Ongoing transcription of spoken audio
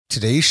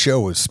Today's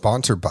show is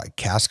sponsored by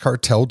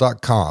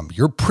CaskCartel.com,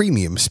 your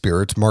premium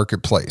spirits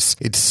marketplace.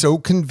 It's so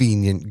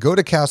convenient. Go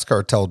to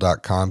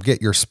CaskCartel.com,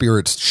 get your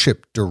spirits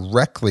shipped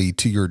directly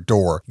to your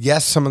door.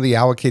 Yes, some of the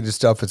allocated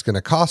stuff is going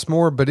to cost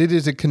more, but it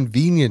is a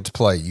convenient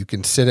play. You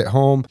can sit at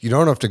home. You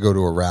don't have to go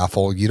to a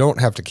raffle. You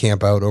don't have to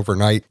camp out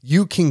overnight.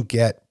 You can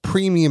get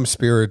premium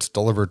spirits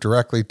delivered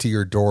directly to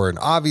your door. And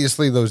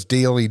obviously those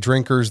daily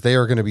drinkers, they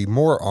are going to be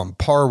more on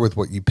par with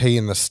what you pay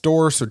in the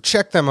store. So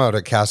check them out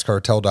at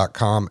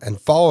CaskCartel.com and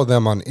follow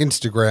them on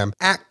Instagram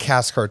at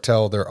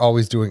CaskCartel. They're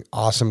always doing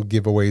awesome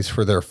giveaways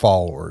for their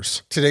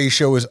followers. Today's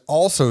show is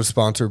also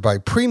sponsored by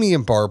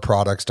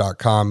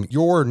PremiumBarProducts.com,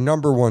 your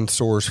number one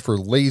source for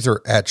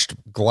laser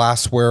etched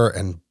glassware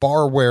and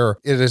barware.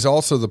 It is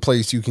also the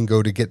place you can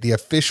go to get the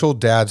official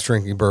Dad's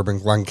Drinking Bourbon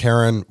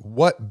Glencairn.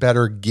 What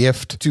better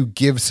gift to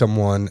give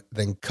someone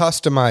than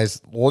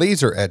customized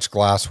laser etched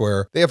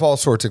glassware? They have all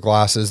sorts of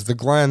glasses: the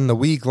Glen, the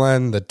Wee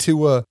Glen, the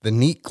Tua, the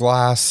Neat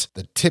Glass,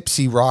 the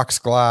Tipsy Rocks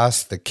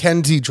glass, the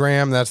Kenzie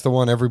Dram. That's the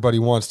one everybody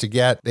wants to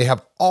get. They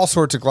have all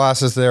sorts of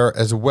glasses there,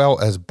 as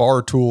well as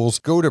bar tools.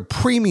 Go to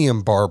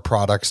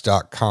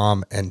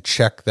PremiumBarProducts.com and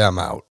check them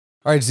out.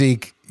 All right,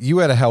 Zeke, you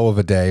had a hell of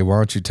a day. Why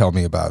don't you tell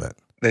me about it?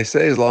 They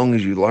say as long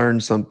as you learn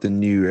something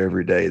new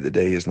every day, the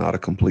day is not a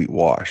complete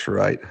wash,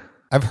 right?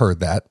 I've heard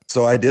that.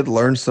 So I did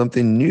learn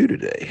something new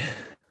today.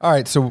 All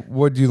right, so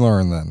what did you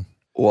learn then?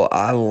 Well,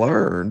 I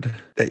learned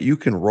that you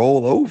can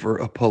roll over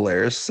a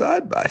Polaris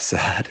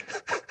side-by-side.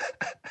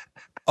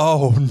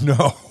 Oh,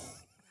 no.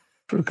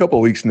 For a couple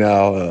of weeks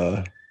now,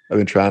 I've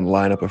been trying to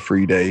line up a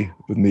free day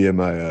with me and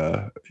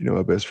my,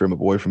 my best friend, my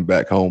boy from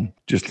back home.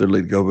 Just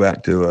literally to go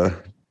back to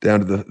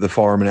down to the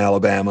farm in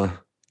Alabama,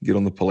 get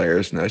on the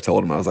Polaris. And I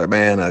told him, I was like,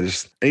 man, I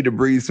need to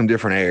breathe some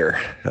different air,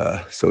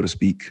 so to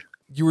speak.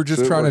 You were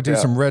just trying to do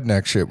some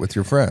redneck shit with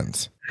your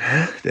friends.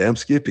 Damn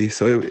Skippy.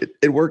 So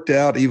it worked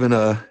out even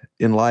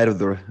in light of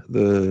the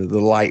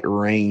light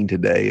rain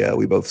today.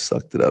 We both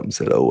sucked it up and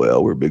said, oh,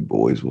 well, we're big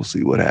boys. We'll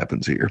see what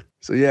happens here.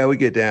 So, yeah, we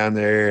get down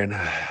there and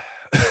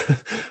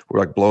we're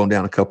like blowing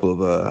down a couple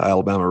of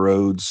Alabama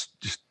roads,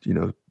 just,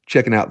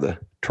 checking out the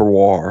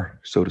terroir,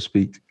 so to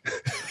speak.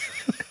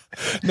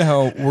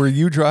 Now, were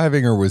you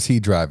driving or was he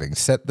driving?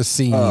 Set the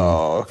scene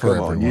for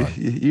everyone.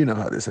 You know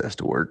how this has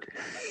to work.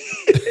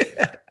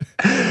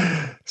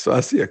 So I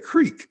see a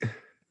creek.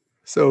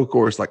 So, of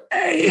course, like,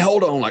 hey,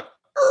 hold on, like,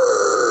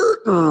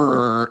 we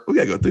got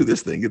to go through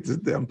this thing. Get this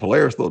damn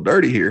Polaris a little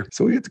dirty here.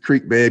 So we get the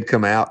creek bed,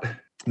 come out, and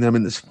then I'm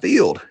in this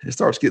field. It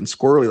starts getting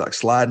squirrely, like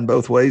sliding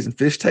both ways and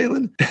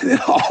fishtailing. And then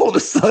all of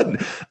a sudden,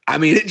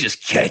 it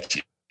just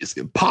catches.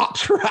 It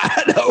pops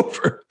right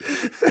over.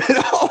 And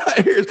all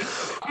I hear is,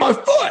 my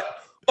foot.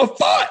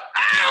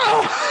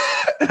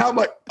 Ow! And I'm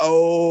like,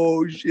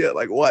 oh, shit,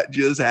 like what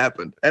just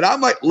happened? And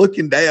I'm like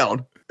looking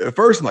down. At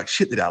first, I'm like,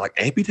 shit, did I like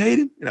amputate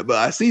him? But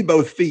I see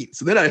both feet.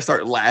 So then I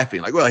start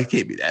laughing, like, well, he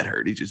can't be that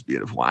hurt. He's just being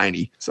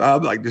whiny. So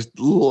I'm like just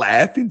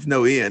laughing to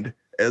no end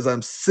as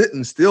I'm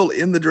sitting still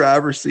in the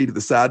driver's seat of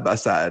the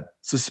side-by-side,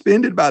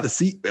 suspended by the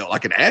seatbelt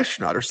like an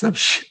astronaut or some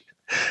shit.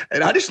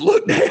 And I just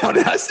look down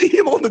and I see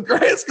him on the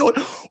grass going,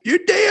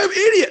 you damn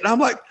idiot. And I'm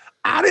like,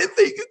 I didn't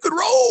think you could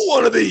roll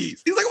one of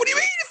these. He's like, what do you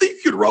mean you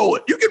think you could roll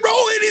it? You can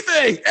roll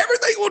anything.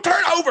 Everything will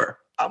turn over.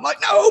 I'm like,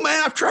 no,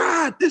 man, I've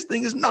tried. This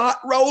thing is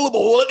not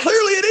rollable. Well,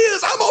 clearly it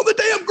is. I'm on the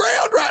damn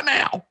ground right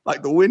now.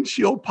 Like the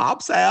windshield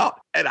pops out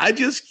and I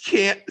just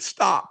can't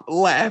stop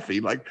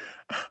laughing. Like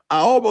I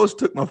almost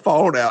took my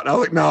phone out. And I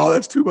was like, no,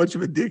 that's too much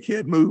of a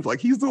dickhead move.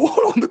 Like he's the one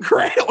on the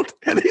ground.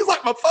 And he's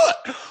like, my foot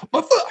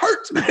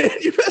hurts, man.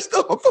 You messed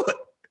up my foot.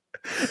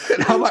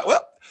 And I'm like,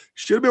 well,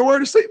 should have been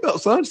wearing a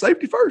seatbelt, son.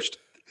 Safety first.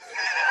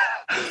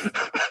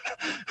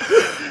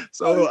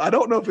 So I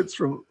don't know if it's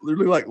from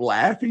literally like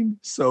laughing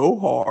so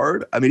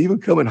hard. Even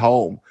coming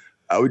home,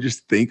 I would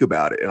just think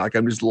about it. And like,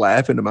 I'm just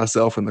laughing to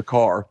myself in the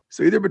car.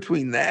 So either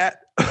between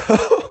that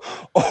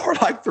or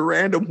like the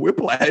random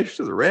whiplash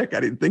to the wreck, I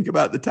didn't think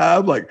about at the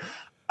time. Like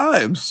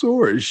I am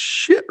sore as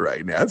shit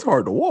right now. It's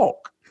hard to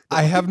walk.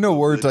 I have no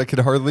words. I could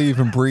hardly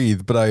even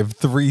breathe, but I have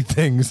three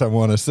things I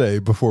want to say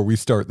before we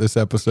start this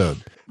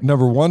episode.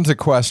 Number one's a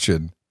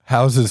question.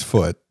 How's his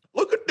foot?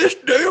 Look at this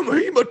damn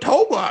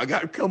hematoma I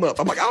got come up.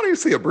 I'm like, I don't even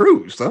see a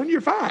bruise, son. You're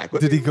fine.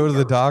 Did he go to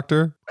the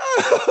doctor?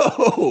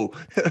 No.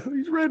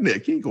 He's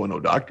redneck. He ain't going to no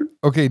doctor.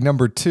 Okay,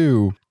 number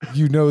two,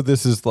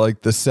 this is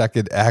like the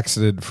second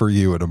accident for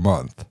you in a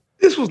month.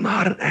 This was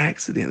not an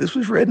accident. This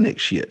was redneck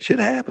shit. Shit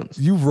happens.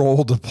 You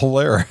rolled a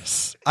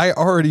Polaris. I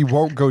already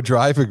won't go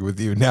driving with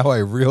you. Now I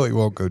really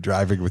won't go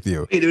driving with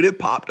you. Hey, dude, it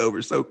popped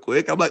over so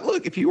quick. I'm like,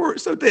 look, if you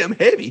weren't so damn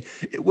heavy,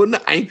 it wouldn't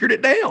have anchored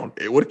it down.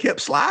 It would have kept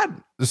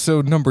sliding.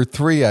 So number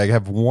three, I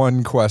have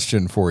one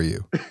question for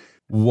you.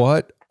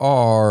 What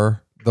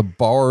are the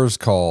bars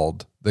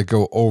called that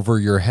go over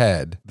your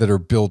head that are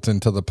built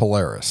into the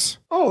Polaris?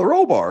 Oh, the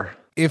roll bar.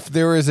 If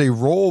there is a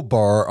roll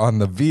bar on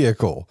the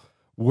vehicle,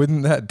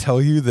 Wouldn't that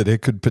tell you that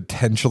it could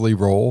potentially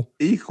roll?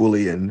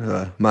 Equally,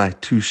 and my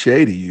touche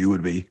to you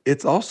would be,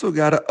 it's also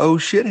got a oh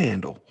shit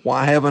handle.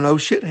 Why have an oh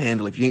shit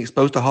handle if you ain't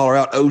supposed to holler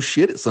out oh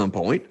shit at some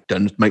point?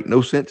 Doesn't make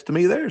no sense to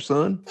me there,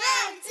 son.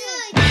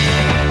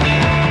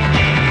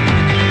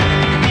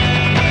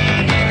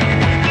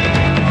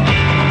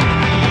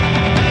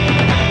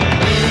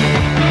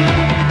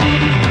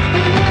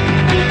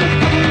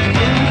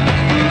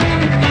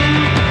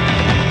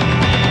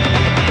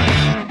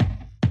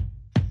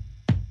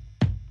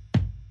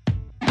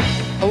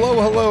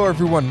 Hello,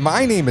 everyone.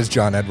 My name is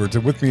John Edwards,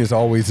 and with me, as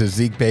always, is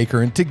Zeke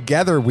Baker, and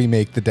together we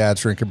make the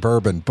Dad's Drinking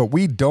Bourbon, but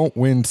we don't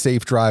win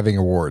safe driving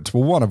awards.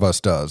 Well, one of us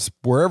does.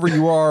 Wherever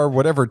you are,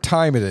 whatever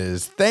time it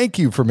is, thank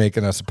you for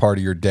making us a part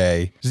of your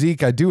day.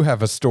 Zeke, I do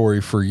have a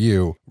story for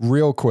you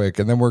real quick,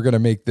 and then we're going to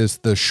make this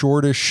the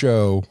shortest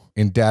show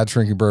in Dad's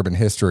Drinking Bourbon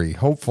history,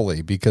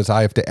 hopefully, because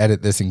I have to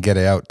edit this and get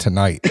it out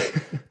tonight.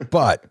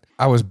 But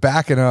I was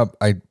backing up.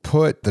 I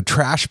put the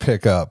trash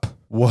pickup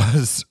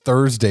was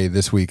Thursday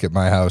this week at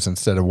my house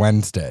instead of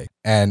Wednesday.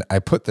 And I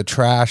put the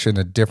trash in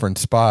a different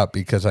spot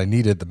because I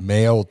needed the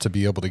mail to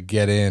be able to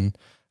get in.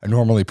 I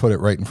normally put it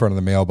right in front of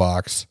the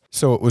mailbox.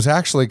 So it was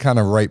actually kind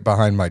of right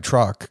behind my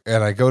truck.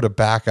 And I go to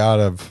back out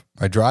of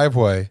my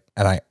driveway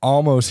and I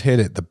almost hit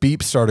it. The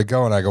beep started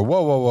going. I go,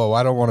 whoa.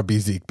 I don't want to be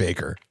Zeke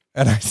Baker.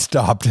 And I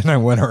stopped and I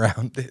went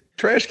around it.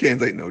 Trash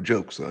cans ain't no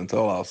joke, son. That's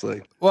all I'll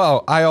say.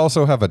 Well, I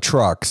also have a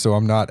truck, so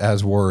I'm not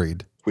as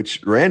worried.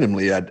 Which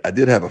randomly, I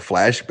did have a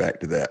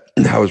flashback to that.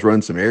 I was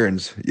running some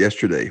errands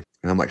yesterday,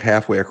 and I'm like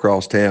halfway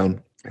across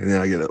town, and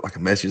then I get a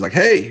message like,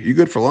 "Hey, you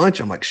good for lunch?"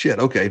 I'm like, "Shit,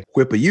 okay."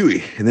 Whip a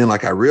Yui, and then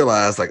I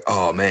realized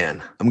oh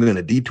man, I'm going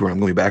to detour. I'm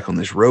going to be back on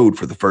this road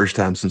for the first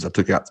time since I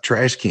took out the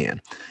trash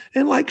can,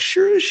 and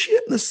sure as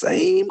shit, in the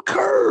same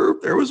curve,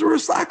 there was a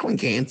recycling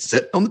can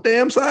sitting on the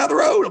damn side of the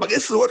road. I'm like,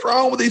 "This is what's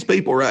wrong with these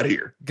people right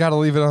here." Got to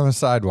leave it on the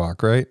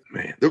sidewalk, right?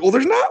 Man, well,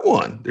 there's not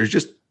one. There's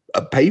just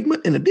a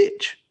pavement and a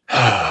ditch.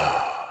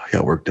 I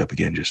got worked up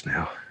again just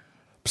now.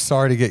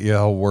 Sorry to get you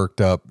all worked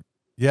up.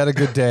 You had a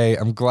good day.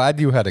 I'm glad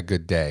you had a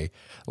good day.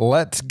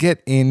 Let's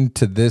get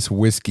into this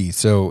whiskey.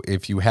 So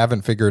if you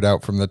haven't figured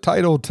out from the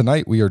title,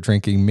 tonight we are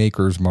drinking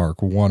Maker's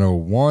Mark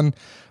 101.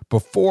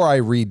 Before I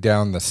read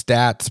down the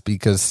stats,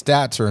 because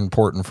stats are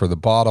important for the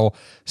bottle,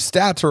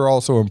 stats are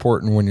also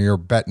important when you're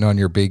betting on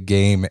your big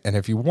game. And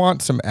if you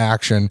want some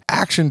action,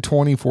 Action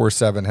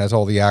 24/7 has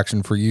all the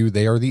action for you.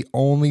 They are the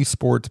only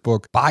sports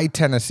book by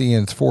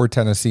Tennesseans for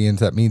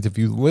Tennesseans. That means if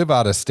you live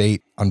out of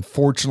state,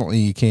 unfortunately,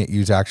 you can't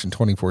use Action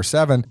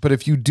 24/7. But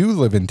if you do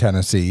live in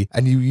Tennessee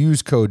and you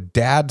use code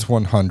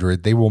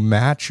DADS100, they will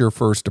match your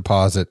first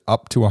deposit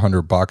up to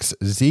 $100.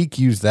 Zeke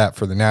used that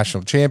for the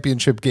national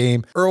championship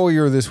game.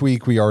 Earlier this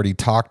week, we already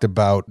talked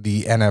about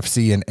the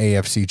NFC and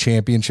AFC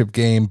championship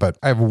game, but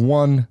I have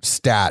one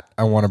stat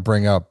I want to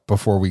bring up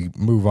before we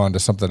move on to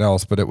something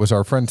else. But it was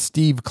our friend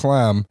Steve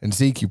Clem, and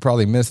Zeke, you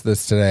probably missed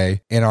this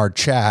today, in our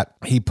chat.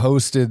 He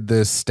posted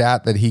this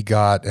stat that he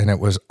got, and it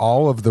was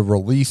all of the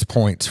release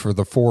points for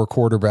the 4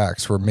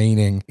 quarterbacks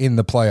remaining in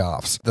the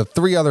playoffs. The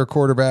 3 other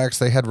quarterbacks,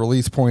 they had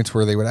release points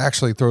where they would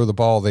actually throw the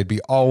ball. They'd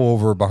be all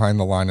over behind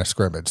the line of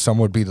scrimmage. Some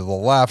would be to the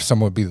left,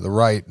 some would be to the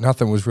right.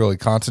 Nothing was really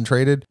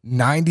concentrated.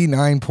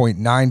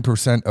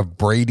 99.9% of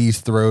Brady's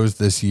throws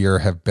this year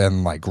have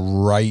been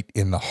right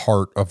in the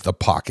heart of the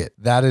pocket.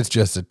 That is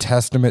just a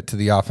testament to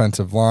the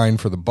offensive line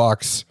for the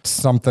Bucs.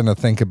 Something to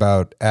think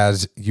about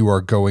as you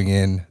are going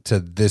in to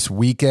this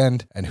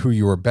weekend and who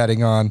you are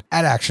betting on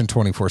at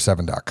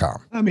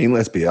action247.com. I mean,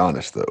 let's be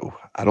honest, though.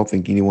 I don't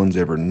think anyone's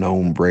ever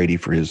known Brady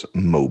for his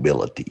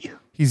mobility.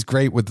 He's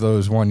great with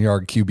those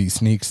 1-yard QB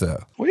sneaks,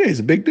 though. Well, yeah, he's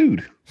a big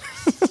dude.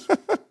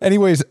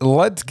 Anyways,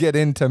 let's get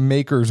into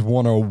Maker's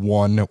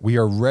 101. We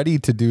are ready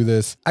to do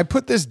this. I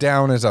put this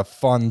down as a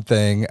fun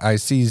thing. I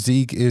see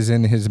Zeke is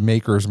in his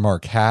Maker's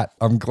Mark hat.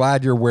 I'm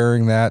glad you're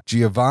wearing that.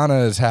 Giovanna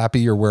is happy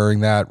you're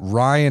wearing that.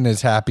 Ryan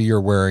is happy you're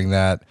wearing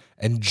that.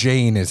 And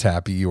Jane is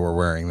happy you are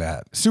wearing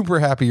that. Super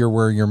happy you're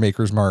wearing your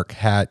Maker's Mark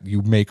hat,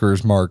 you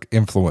Maker's Mark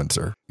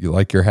influencer. You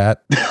like your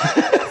hat?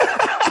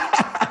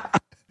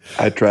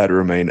 I try to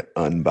remain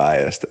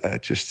unbiased.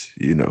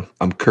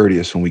 I'm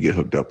courteous when we get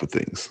hooked up with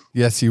things.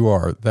 Yes, you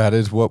are. That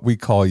is what we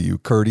call you,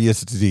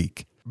 Courteous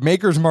Zeke.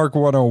 Maker's Mark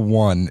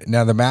 101.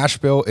 Now, the mash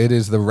bill, it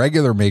is the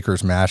regular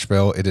Maker's mash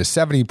bill. It is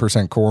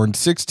 70% corn,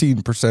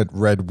 16%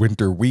 red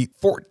winter wheat,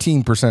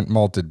 14%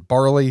 malted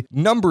barley.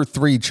 Number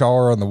 3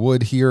 char on the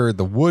wood here.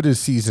 The wood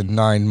is seasoned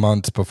 9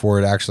 months before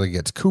it actually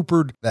gets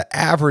coopered. The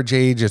average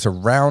age is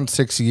around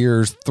 6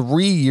 years,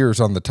 3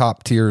 years on the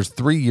top tiers,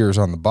 3 years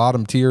on the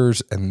bottom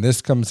tiers. And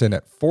this comes in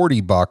at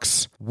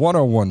 $40,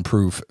 101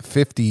 proof,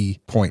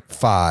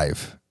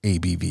 50.5.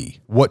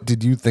 ABV. What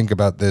did you think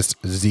about this,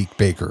 Zeke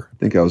Baker? I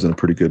think I was in a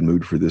pretty good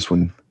mood for this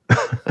one.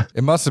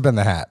 It must have been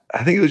the hat.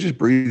 I think it was just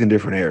breathing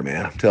different air,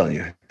 man. I'm telling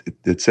you.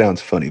 It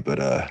sounds funny, but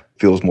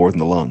feels more than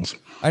the lungs.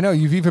 I know.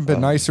 You've even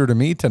been nicer to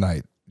me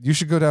tonight. You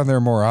should go down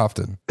there more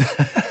often.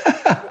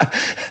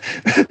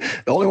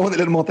 The only one that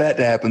didn't want that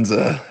to happen is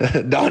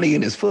Donnie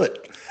and his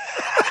foot.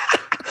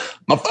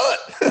 My foot.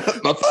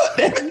 My foot,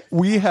 damn it.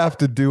 We have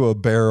to do a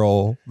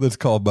barrel that's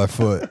called by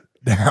foot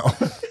now.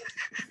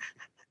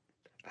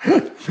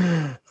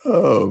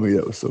 Oh man,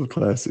 that was so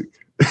classic.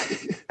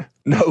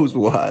 Nose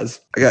wise,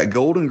 I got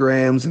golden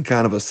grams and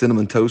kind of a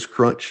cinnamon toast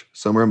crunch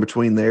somewhere in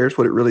between there. Is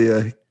what it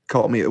really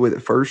caught me with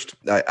at first.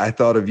 I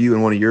thought of you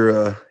in one of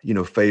your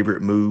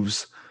favorite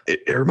moves.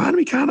 It reminded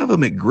me kind of a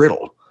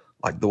McGriddle,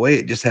 like the way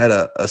it just had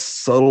a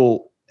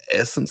subtle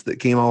essence that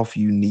came off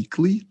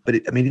uniquely. But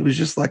it was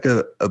just like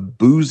a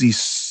boozy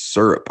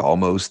syrup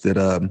almost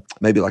that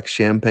maybe like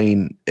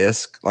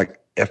champagne-esque, like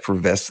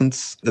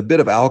effervescence. The bit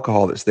of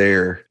alcohol that's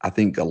there, I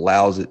think,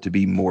 allows it to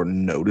be more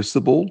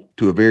noticeable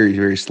to a very,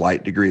 very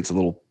slight degree. It's a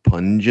little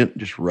pungent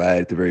just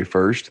right at the very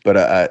first, but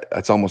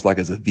it's almost like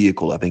as a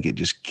vehicle, I think it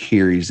just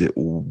carries it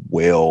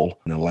well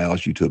and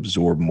allows you to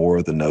absorb more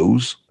of the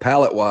nose.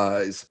 Palate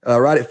wise,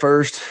 right at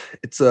first,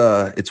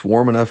 it's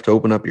warm enough to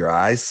open up your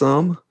eyes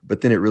some, but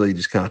then it really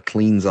just kind of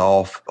cleans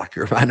off. Like,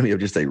 it reminded me of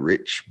just a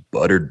rich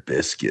buttered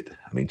biscuit.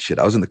 I mean, shit,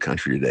 I was in the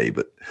country today,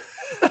 but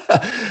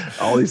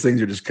all these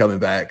things are just coming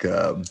back.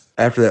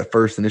 After that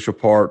first initial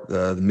part,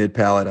 the mid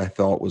palate I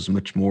thought was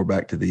much more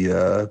back to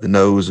the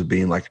nose of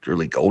being like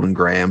really golden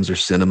grams or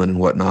cinnamon and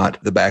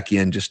whatnot. The back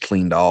end just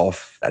cleaned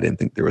off. I didn't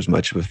think there was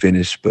much of a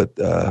finish, but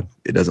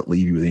it doesn't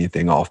leave you with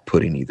anything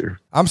off-putting either.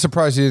 I'm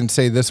surprised you didn't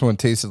say this one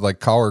tasted like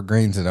collard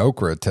greens and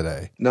okra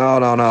today.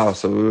 No.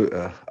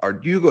 So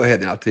you go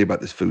ahead and I'll tell you about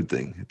this food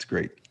thing. It's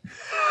great.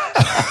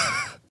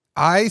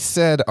 I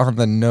said on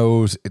the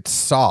nose, it's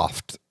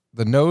soft.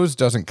 The nose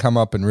doesn't come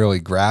up and really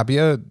grab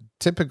you.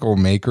 Typical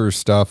Maker's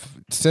stuff.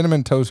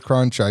 Cinnamon Toast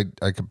Crunch, I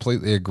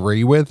completely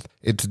agree with.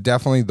 It's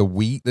definitely the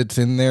wheat that's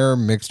in there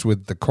mixed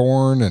with the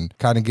corn and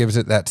kind of gives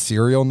it that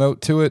cereal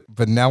note to it.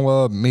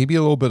 Vanilla, maybe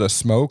a little bit of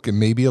smoke and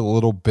maybe a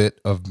little bit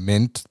of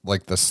mint,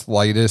 like the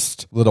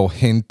slightest little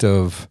hint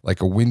of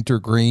like a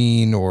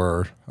wintergreen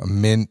or a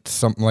mint,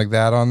 something like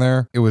that on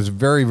there. It was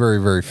very, very,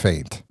 very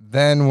faint.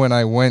 Then when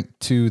I went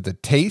to the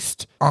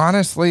taste,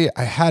 honestly,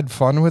 I had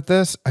fun with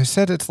this. I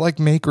said it's like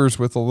Maker's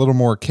with a little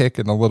more kick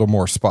and a little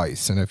more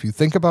spice. And if you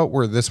think about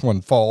where this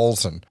one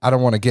falls, and I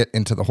don't want to get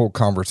into the whole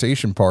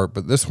conversation part,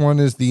 but this one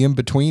is the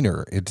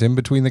in-betweener. It's in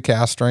between the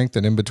cast strength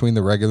and in between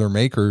the regular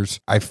Maker's.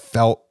 I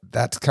felt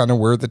that's kind of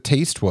where the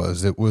taste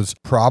was. It was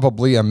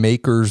probably a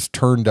Maker's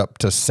turned up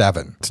to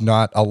 7. It's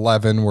not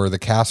 11 where the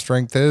cast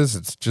strength is.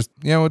 It's just,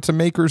 it's a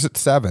Maker's at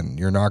 7.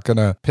 You're not going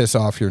to piss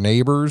off your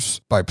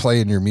neighbors by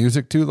playing your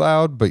music too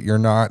loud, but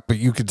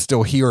you could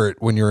still hear it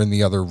when you're in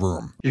the other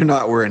room. You're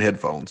not wearing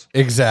headphones.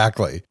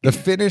 Exactly. The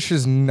finish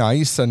is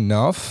nice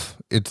enough.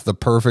 It's the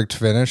perfect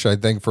finish, I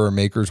think, for a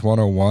Maker's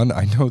 101.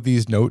 I know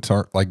these notes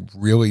aren't like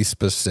really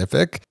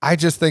specific. I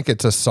just think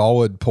it's a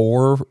solid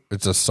pour.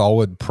 It's a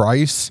solid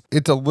price.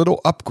 It's a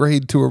little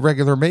upgrade to a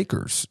regular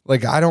Maker's.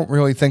 Like, I don't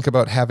really think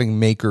about having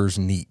Maker's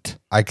neat.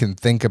 I can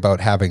think about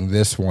having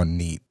this one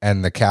neat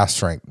and the cast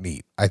strength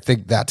neat. I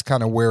think that's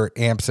kind of where it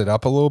amps it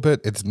up a little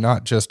bit. It's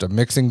not just a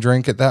mixing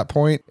drink at that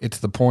point. It's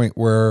the point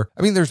where,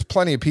 there's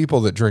plenty of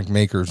people that drink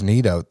Maker's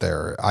neat out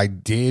there. I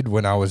did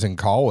when I was in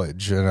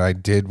college, and I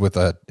did with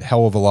a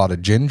hell of a lot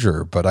of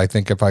ginger. But I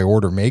think if I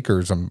order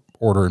Maker's, I'm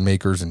ordering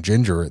Maker's and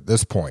ginger at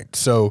this point.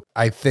 So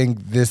I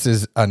think this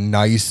is a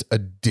nice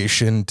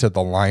addition to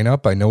the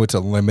lineup. I know it's a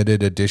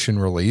limited edition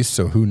release,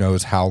 so who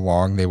knows how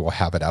long they will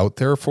have it out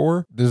there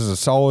for. This is a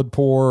solid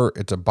pour.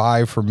 It's a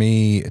buy for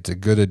me. It's a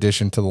good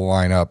addition to the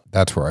lineup.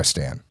 That's where I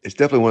stand. It's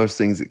definitely one of those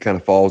things that kind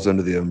of falls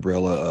under the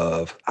umbrella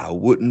of, I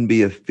wouldn't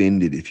be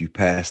offended if you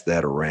passed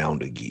that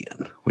around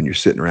again when you're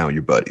sitting around with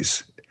your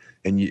buddies.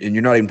 And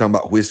you're not even talking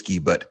about whiskey,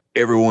 but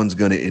everyone's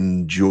going to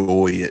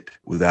enjoy it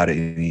without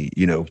any,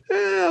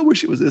 I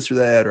wish it was this or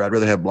that, or I'd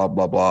rather have blah,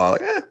 blah, blah.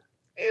 Like,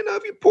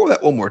 if you pour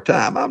that one more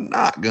time, I'm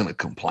not going to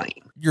complain.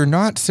 You're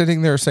not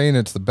sitting there saying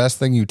it's the best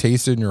thing you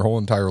tasted in your whole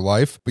entire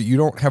life, but you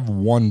don't have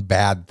one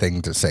bad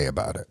thing to say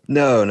about it.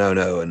 No.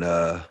 And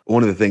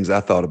one of the things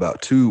I thought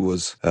about too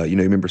was,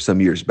 remember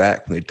some years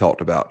back when they talked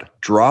about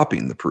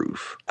dropping the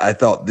proof. I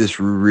thought this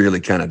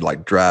really kind of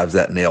like drives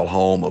that nail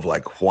home of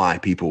like why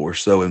people were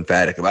so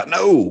emphatic about,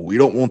 no, we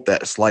don't want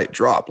that slight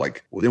drop.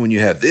 Like, well, then when you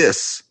have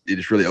this, it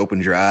just really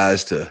opens your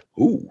eyes to,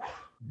 ooh,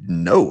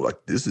 no,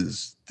 like this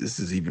is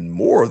even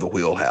more of the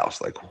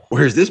wheelhouse. Like,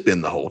 where's this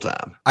been the whole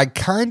time? I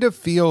kind of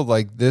feel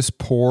like this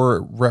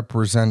pour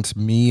represents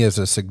me as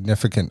a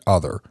significant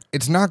other.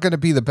 It's not going to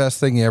be the best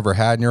thing you ever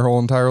had in your whole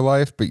entire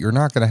life, but you're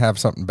not going to have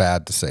something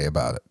bad to say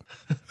about it.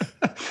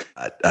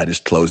 I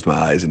just closed my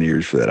eyes and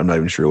ears for that. I'm not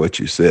even sure what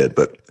you said,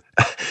 but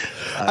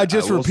I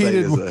just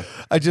repeated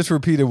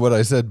what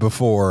I said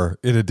before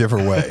in a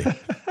different way.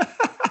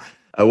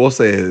 I will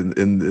say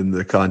in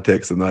the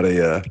context of not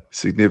a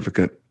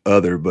significant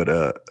other, but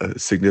a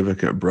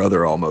significant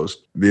brother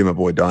almost. Me and my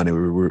boy Donnie,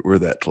 we're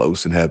that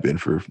close and have been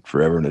for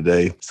forever and a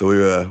day.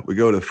 So we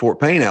go to Fort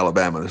Payne,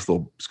 Alabama. It's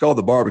called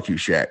the Barbecue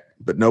Shack,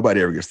 but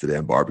nobody ever gets to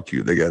damn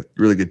barbecue. They got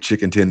really good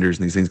chicken tenders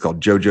and these things called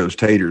JoJo's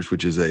Taters,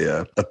 which is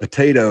a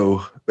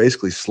potato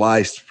basically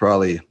sliced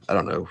probably, I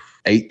don't know,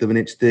 1/8 of an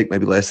inch thick,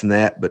 maybe less than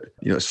that, but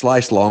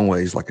sliced long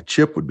ways like a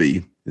chip would be.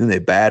 And then they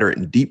batter it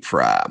and deep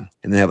fry them.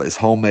 And they have this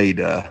homemade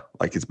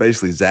Like it's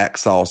basically Zach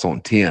sauce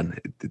on 10.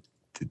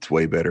 It's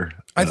way better.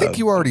 I think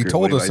you already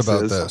told us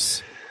about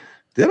this.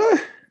 Did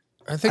I?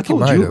 I think I you told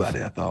might you have. about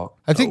it, I thought.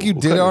 I think you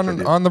did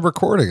on the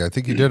recording. I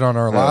think you did on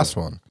our last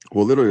one.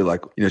 Well, literally,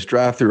 like, it's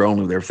drive-through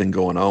only with everything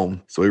going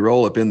on. So we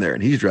roll up in there,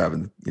 and he's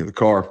driving the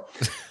car.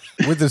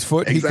 With his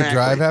foot, Exactly. He could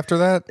drive after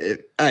that?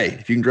 Hey,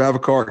 if you can drive a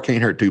car, it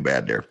can't hurt too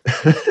bad there.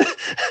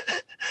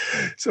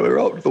 So we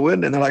roll up to the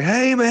window, and they're like,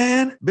 hey,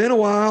 man, been a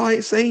while. I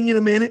ain't seen you in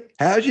a minute.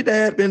 How's your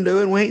dad been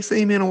doing? We ain't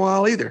seen him in a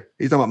while either.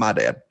 He's talking about my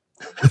dad.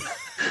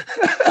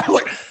 I'm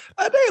like,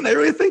 oh, damn, they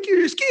really think you're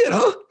his kid,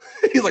 huh?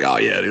 He's like, oh,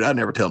 yeah, dude, I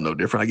never tell them no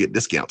different. I get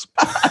discounts.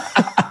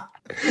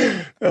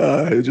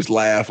 He just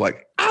laugh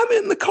like, I'm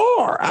in the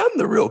car. I'm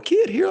the real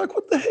kid here. Like,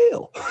 what the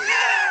hell?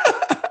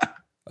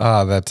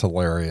 That's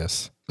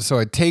hilarious. So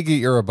I take it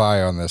you're a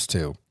buy on this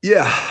too.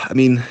 Yeah. I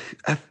mean,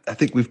 I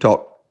think we've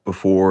talked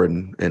before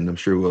and I'm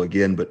sure we'll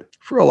again, but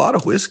for a lot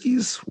of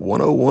whiskeys,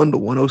 101 to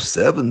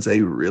 107 is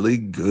a really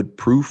good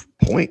proof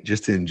point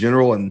just in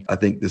general. And I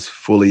think this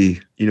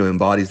fully,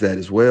 embodies that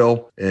as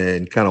well.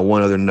 And kind of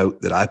one other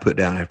note that I put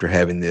down after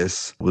having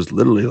this was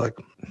literally like,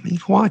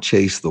 why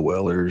chase the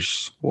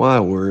Wellers? Why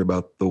worry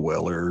about the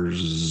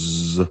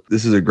Wellers?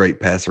 This is a great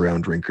pass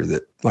around drinker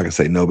that, like I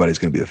say, nobody's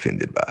going to be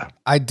offended by.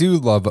 I do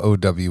love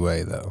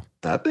OWA though.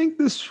 I think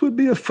this would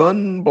be a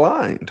fun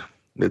blind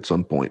at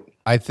some point.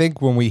 I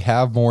think when we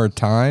have more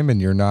time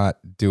and you're not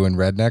doing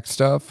redneck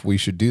stuff, we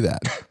should do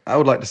that. I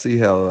would like to see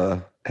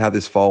how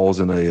this falls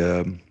in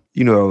a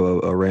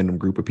random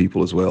group of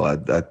people as well.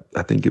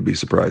 I think it'd be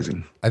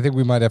surprising. I think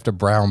we might have to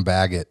brown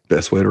bag it.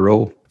 Best way to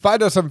roll.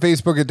 Find us on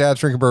Facebook at Dad's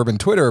Drinking Bourbon,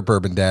 Twitter at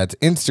Bourbon Dads,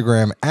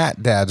 Instagram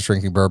at Dad's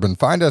Drinking Bourbon.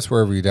 Find us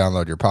wherever you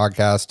download your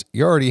podcast.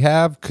 You already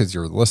have because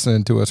you're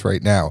listening to us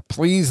right now.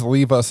 Please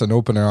leave us an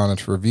open and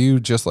honest review,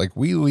 just like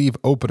we leave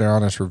open and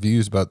honest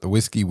reviews about the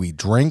whiskey we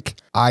drink.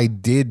 I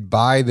did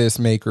buy this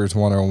Maker's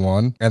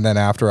 101, and then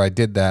after I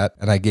did that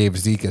and I gave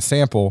Zeke a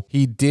sample,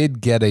 he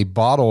did get a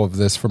bottle of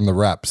this from the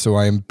rep. So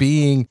I am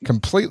being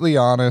completely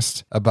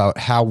honest about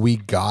how we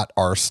got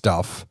our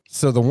stuff.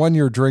 So the one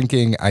you're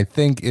drinking, I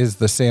think, is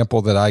the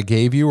sample that I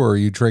gave you, or are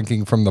you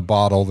drinking from the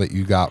bottle that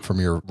you got from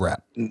your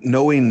rep?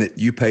 Knowing that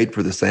you paid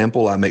for the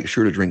sample, I make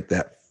sure to drink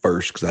that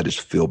first because I just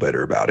feel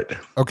better about it.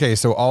 Okay,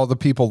 so all the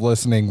people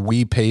listening,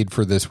 we paid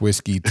for this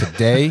whiskey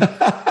today.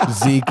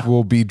 Zeke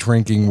will be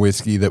drinking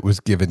whiskey that was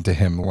given to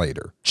him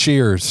later.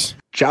 Cheers.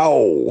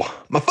 Ciao.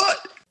 My foot.